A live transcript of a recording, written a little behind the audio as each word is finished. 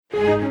We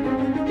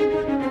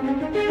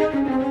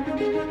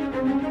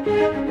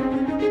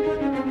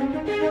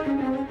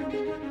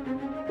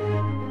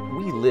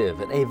live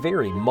in a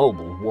very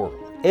mobile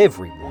world.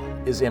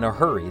 Everyone is in a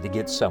hurry to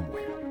get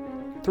somewhere.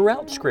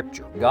 Throughout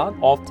Scripture, God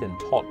often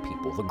taught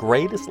people the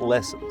greatest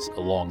lessons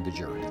along the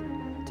journey.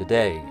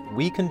 Today,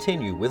 we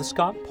continue with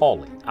Scott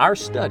Pauley, our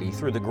study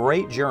through the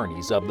great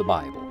journeys of the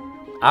Bible.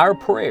 Our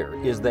prayer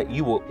is that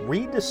you will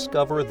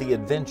rediscover the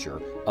adventure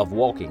of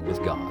walking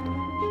with God.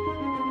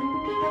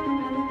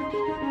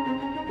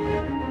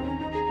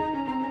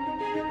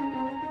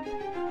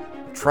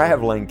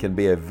 Traveling can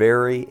be a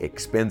very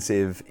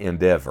expensive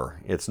endeavor.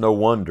 It's no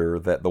wonder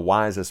that the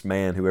wisest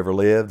man who ever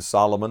lived,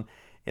 Solomon,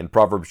 in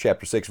Proverbs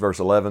chapter 6, verse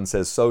 11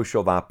 says, "So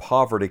shall thy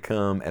poverty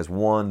come as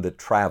one that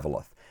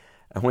traveleth."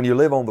 And when you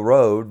live on the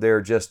road, there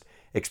are just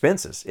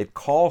expenses. It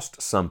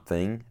costs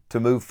something to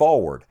move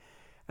forward.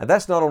 And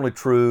that's not only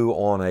true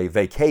on a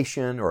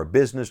vacation or a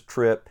business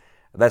trip,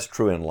 that's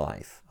true in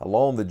life.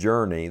 Along the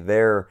journey,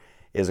 there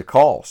is a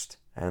cost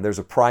and there's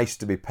a price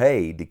to be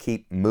paid to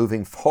keep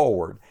moving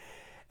forward.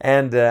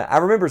 And I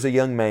remember as a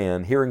young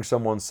man hearing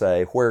someone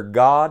say, "Where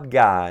God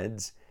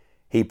guides,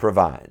 He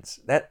provides."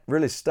 That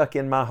really stuck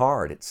in my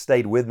heart. It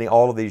stayed with me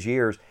all of these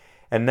years.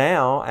 And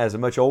now, as a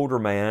much older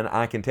man,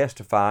 I can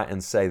testify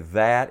and say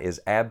that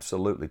is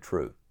absolutely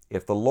true.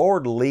 If the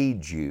Lord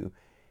leads you,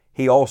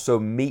 He also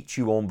meets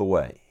you on the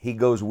way. He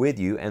goes with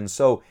you. And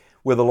so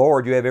with the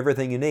Lord, you have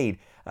everything you need.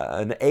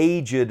 An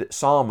aged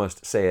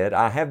psalmist said,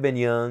 "I have been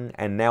young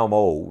and now am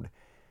old.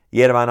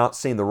 Yet have I not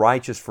seen the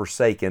righteous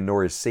forsaken,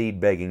 nor his seed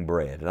begging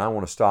bread." And I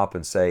want to stop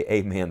and say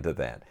amen to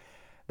that.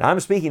 Now, I'm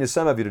speaking to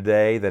some of you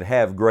today that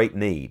have great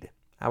need.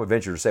 I would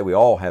venture to say we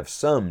all have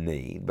some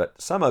need,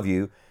 but some of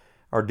you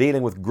are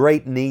dealing with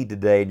great need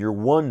today and you're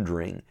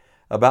wondering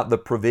about the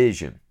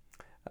provision.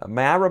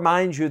 May I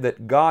remind you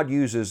that God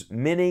uses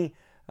many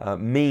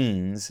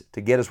means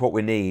to get us what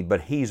we need,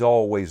 but He's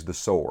always the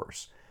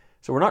source.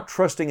 So we're not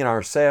trusting in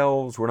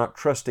ourselves, we're not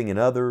trusting in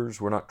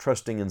others, we're not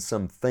trusting in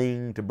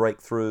something to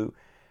break through.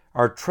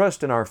 Our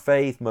trust and our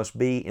faith must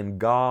be in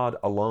God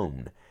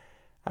alone.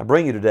 I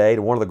bring you today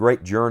to one of the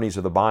great journeys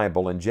of the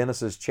Bible in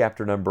Genesis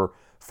chapter number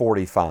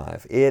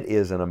 45. It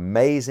is an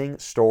amazing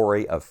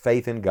story of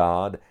faith in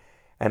God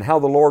and how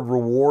the Lord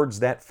rewards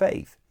that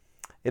faith.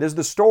 It is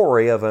the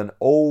story of an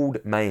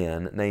old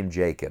man named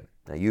Jacob.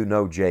 Now you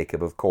know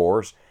Jacob, of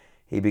course.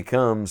 He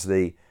becomes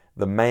the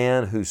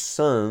man whose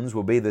sons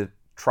will be the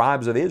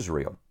tribes of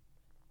Israel.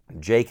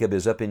 Jacob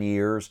is up in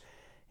years.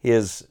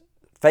 His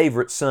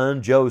favorite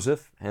son,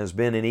 Joseph, has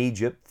been in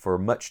Egypt for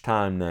much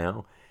time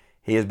now.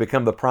 He has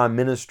become the prime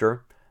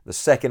minister, the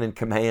second in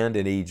command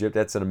in Egypt.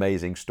 That's an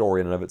amazing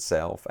story in and of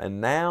itself. And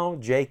now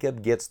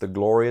Jacob gets the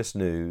glorious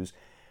news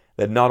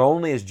that not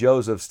only is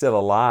Joseph still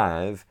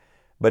alive,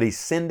 but he's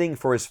sending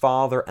for his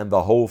father and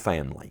the whole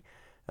family.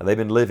 Now, they've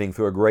been living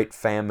through a great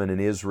famine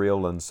in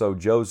Israel, and so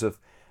Joseph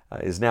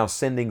is now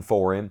sending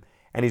for him.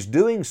 And he's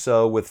doing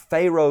so with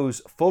Pharaoh's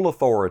full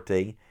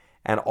authority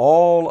and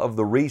all of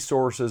the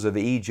resources of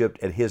Egypt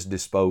at his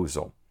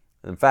disposal.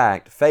 In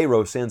fact,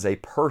 Pharaoh sends a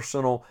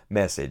personal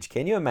message.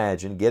 Can you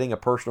imagine getting a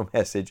personal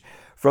message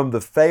from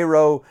the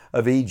Pharaoh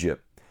of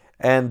Egypt?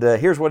 And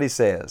here's what he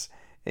says.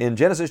 In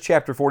Genesis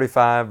chapter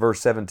 45,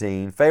 verse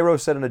 17, Pharaoh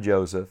said unto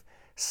Joseph,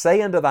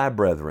 "Say unto thy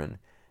brethren,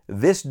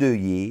 this do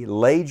ye,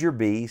 lade your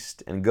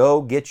beast, and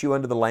go get you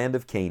unto the land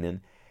of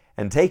Canaan,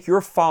 and take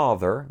your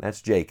father," that's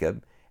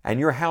Jacob, "and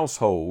your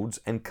households,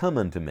 and come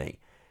unto me.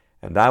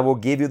 And I will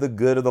give you the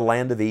good of the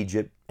land of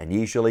Egypt, and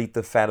ye shall eat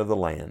the fat of the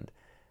land.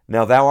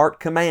 Now thou art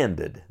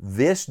commanded,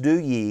 this do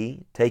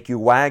ye, take you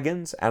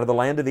wagons out of the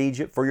land of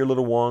Egypt for your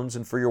little ones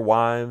and for your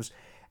wives,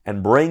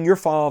 and bring your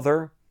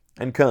father,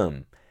 and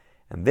come."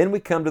 And then we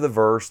come to the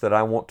verse that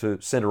I want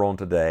to center on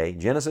today,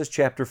 Genesis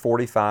chapter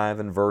 45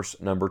 and verse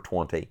number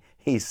 20.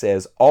 He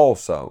says,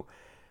 "Also,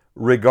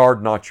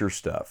 regard not your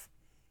stuff,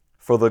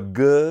 for the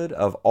good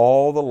of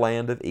all the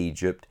land of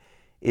Egypt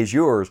is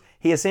yours."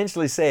 He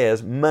essentially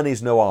says,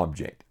 money's no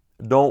object.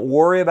 Don't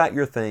worry about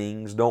your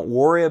things. Don't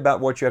worry about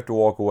what you have to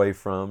walk away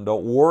from.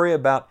 Don't worry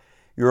about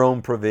your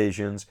own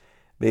provisions,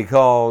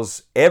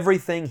 because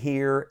everything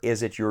here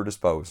is at your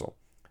disposal.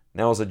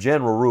 Now, as a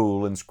general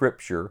rule in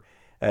Scripture,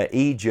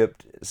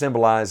 Egypt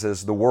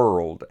symbolizes the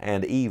world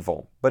and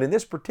evil. But in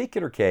this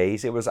particular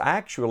case, it was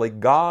actually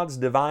God's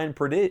divine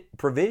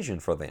provision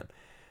for them.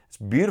 It's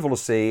beautiful to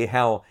see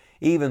how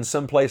even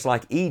some place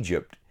like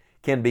Egypt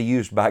can be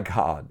used by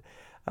God.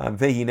 I'm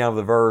thinking now of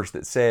the verse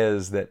that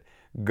says that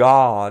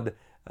God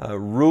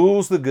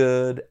rules the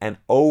good and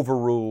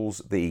overrules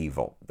the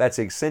evil. That's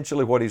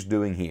essentially what He's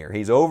doing here.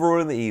 He's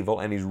overruling the evil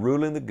and He's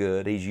ruling the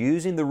good. He's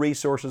using the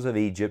resources of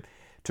Egypt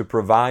to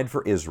provide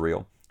for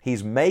Israel.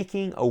 He's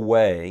making a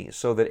way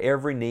so that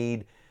every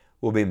need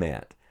will be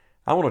met.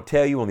 I want to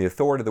tell you on the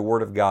authority of the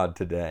Word of God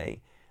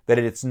today that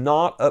it's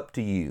not up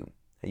to you.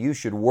 You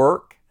should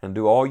work and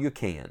do all you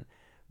can,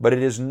 but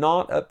it is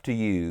not up to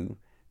you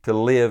to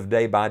live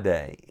day by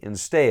day.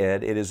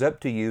 Instead, it is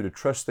up to you to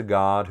trust the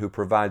God who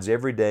provides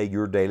every day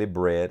your daily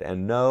bread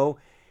and know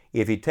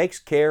if He takes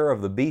care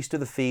of the beast of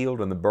the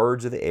field and the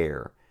birds of the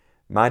air,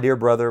 my dear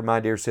brother, my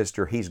dear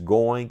sister, He's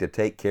going to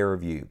take care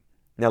of you.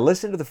 Now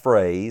listen to the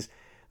phrase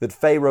that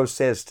Pharaoh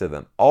says to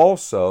them.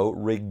 Also,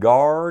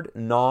 regard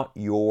not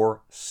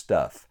your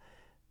stuff.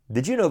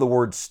 Did you know the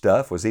word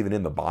stuff was even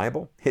in the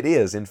Bible? It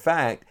is. In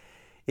fact,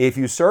 if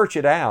you search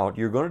it out,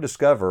 you're going to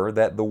discover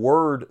that the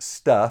word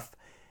stuff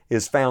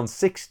is found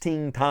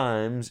 16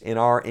 times in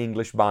our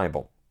English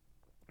Bible.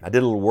 I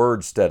did a little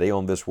word study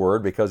on this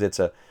word because it's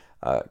a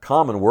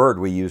common word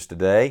we use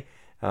today.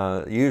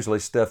 Usually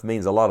stuff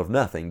means a lot of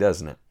nothing,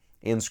 doesn't it?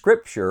 In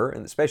Scripture,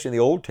 and especially in the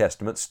Old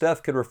Testament,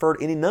 stuff could refer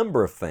to any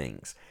number of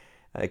things.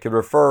 It could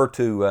refer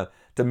to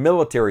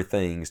military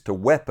things, to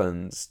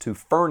weapons, to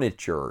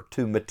furniture,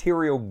 to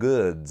material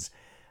goods,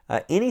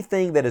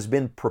 anything that has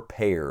been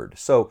prepared.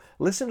 So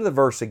listen to the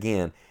verse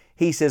again.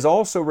 He says,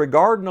 also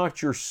regard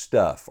not your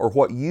stuff or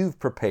what you've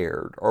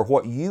prepared or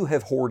what you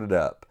have hoarded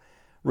up.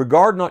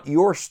 Regard not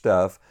your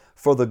stuff,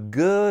 for the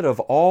good of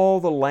all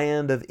the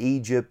land of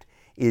Egypt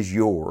is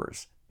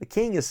yours. The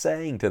king is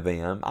saying to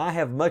them, I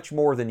have much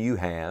more than you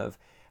have.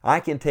 I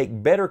can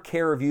take better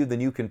care of you than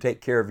you can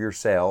take care of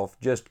yourself.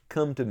 Just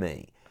come to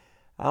me.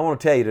 I want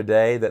to tell you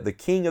today that the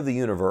King of the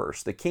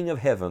universe, the King of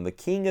heaven, the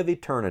King of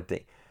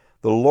eternity,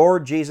 the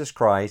Lord Jesus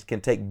Christ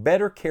can take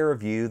better care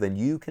of you than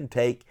you can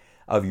take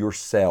of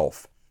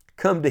yourself.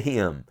 Come to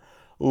Him.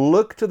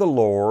 Look to the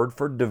Lord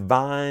for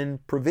divine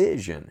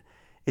provision.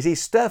 You see,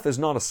 stuff is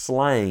not a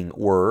slang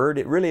word.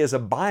 It really is a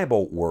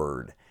Bible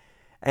word.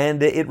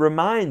 And it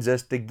reminds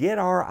us to get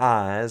our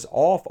eyes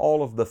off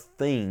all of the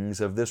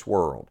things of this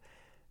world.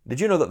 Did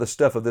you know that the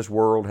stuff of this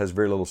world has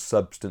very little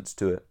substance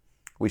to it?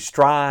 We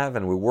strive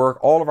and we work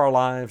all of our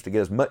lives to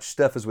get as much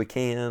stuff as we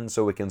can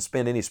so we can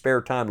spend any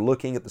spare time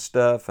looking at the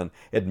stuff and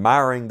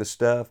admiring the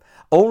stuff,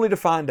 only to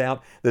find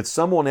out that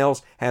someone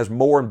else has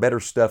more and better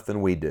stuff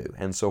than we do.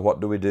 And so what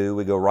do?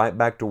 We go right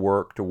back to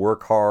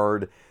work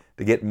hard,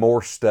 to get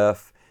more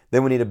stuff.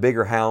 Then we need a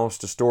bigger house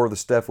to store the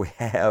stuff we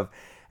have.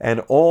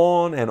 And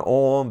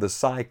on the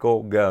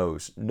cycle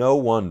goes. No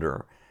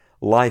wonder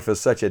life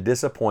is such a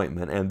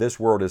disappointment and this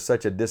world is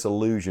such a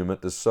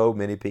disillusionment to so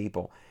many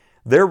people.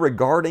 They're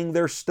regarding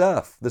their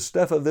stuff, the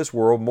stuff of this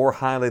world, more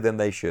highly than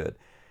they should.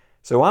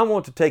 So I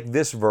want to take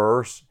this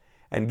verse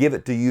and give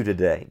it to you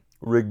today.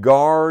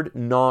 Regard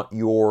not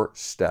your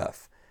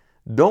stuff.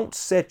 Don't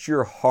set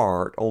your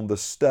heart on the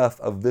stuff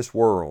of this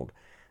world.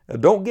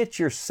 Don't get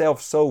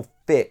yourself so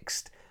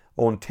fixed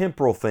on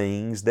temporal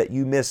things that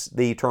you miss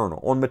the eternal,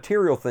 on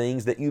material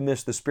things that you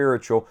miss the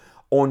spiritual,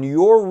 on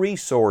your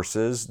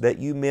resources that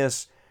you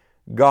miss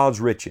God's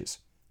riches.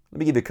 Let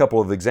me give you a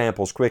couple of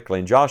examples quickly.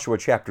 In Joshua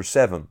chapter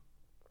 7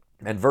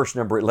 and verse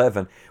number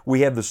 11,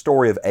 we have the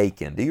story of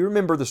Achan. Do you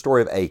remember the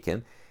story of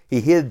Achan?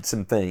 He hid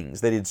some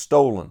things that he had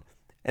stolen.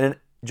 And in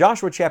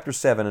Joshua chapter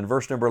 7 and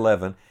verse number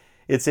 11,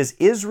 it says,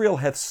 Israel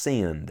hath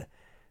sinned,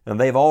 and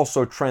they've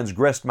also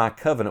transgressed my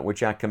covenant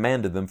which I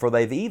commanded them, for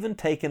they've even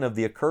taken of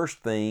the accursed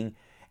thing,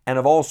 and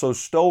have also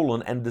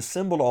stolen and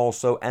dissembled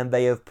also, and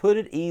they have put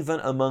it even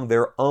among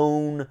their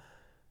own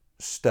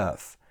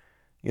stuff.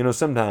 You know,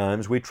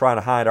 sometimes we try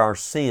to hide our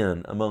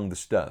sin among the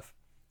stuff.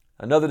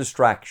 Another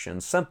distraction,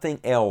 something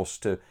else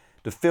to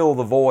fill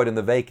the void and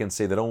the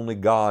vacancy that only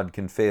God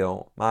can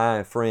fill.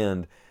 My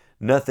friend,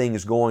 nothing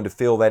is going to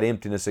fill that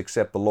emptiness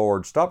except the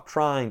Lord. Stop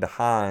trying to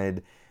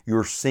hide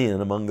your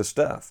sin among the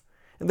stuff.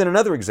 And then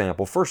another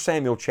example, 1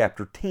 Samuel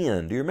chapter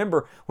 10. Do you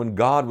remember when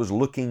God was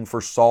looking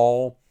for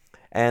Saul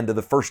and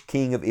the first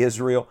king of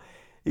Israel?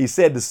 He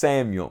said to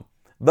Samuel,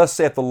 Thus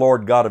saith the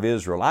Lord God of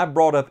Israel, I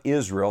brought up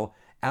Israel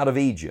out of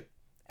Egypt,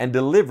 and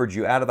delivered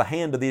you out of the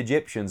hand of the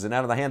Egyptians, and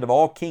out of the hand of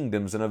all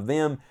kingdoms, and of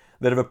them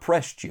that have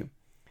oppressed you.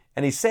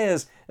 And he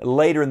says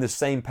later in this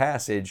same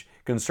passage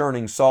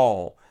concerning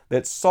Saul,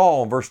 that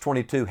Saul, verse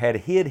 22, had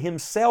hid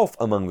himself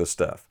among the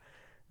stuff.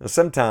 Now,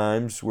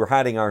 sometimes we're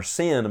hiding our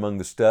sin among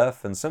the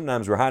stuff, and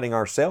sometimes we're hiding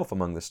ourselves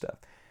among the stuff.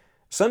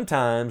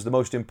 Sometimes the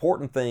most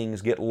important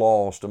things get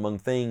lost among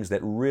things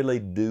that really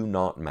do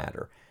not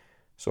matter.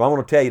 So I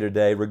want to tell you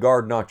today,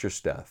 regard not your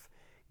stuff.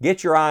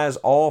 Get your eyes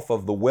off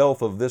of the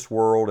wealth of this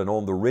world and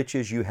on the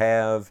riches you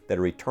have that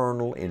are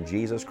eternal in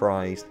Jesus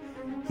Christ.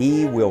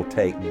 He will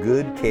take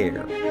good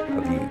care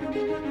of you.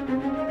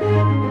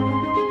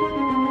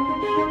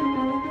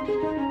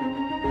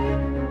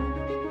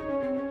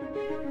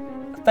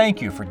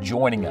 Thank you for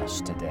joining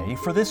us today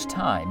for this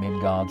time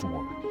in God's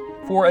Word.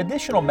 For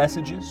additional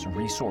messages,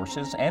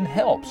 resources, and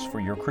helps for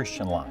your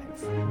Christian life,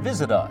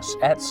 visit us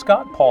at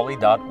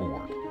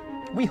scottpauley.org.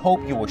 We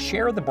hope you will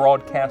share the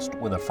broadcast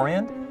with a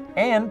friend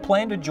and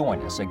plan to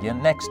join us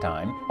again next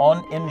time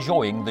on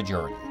Enjoying the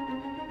Journey.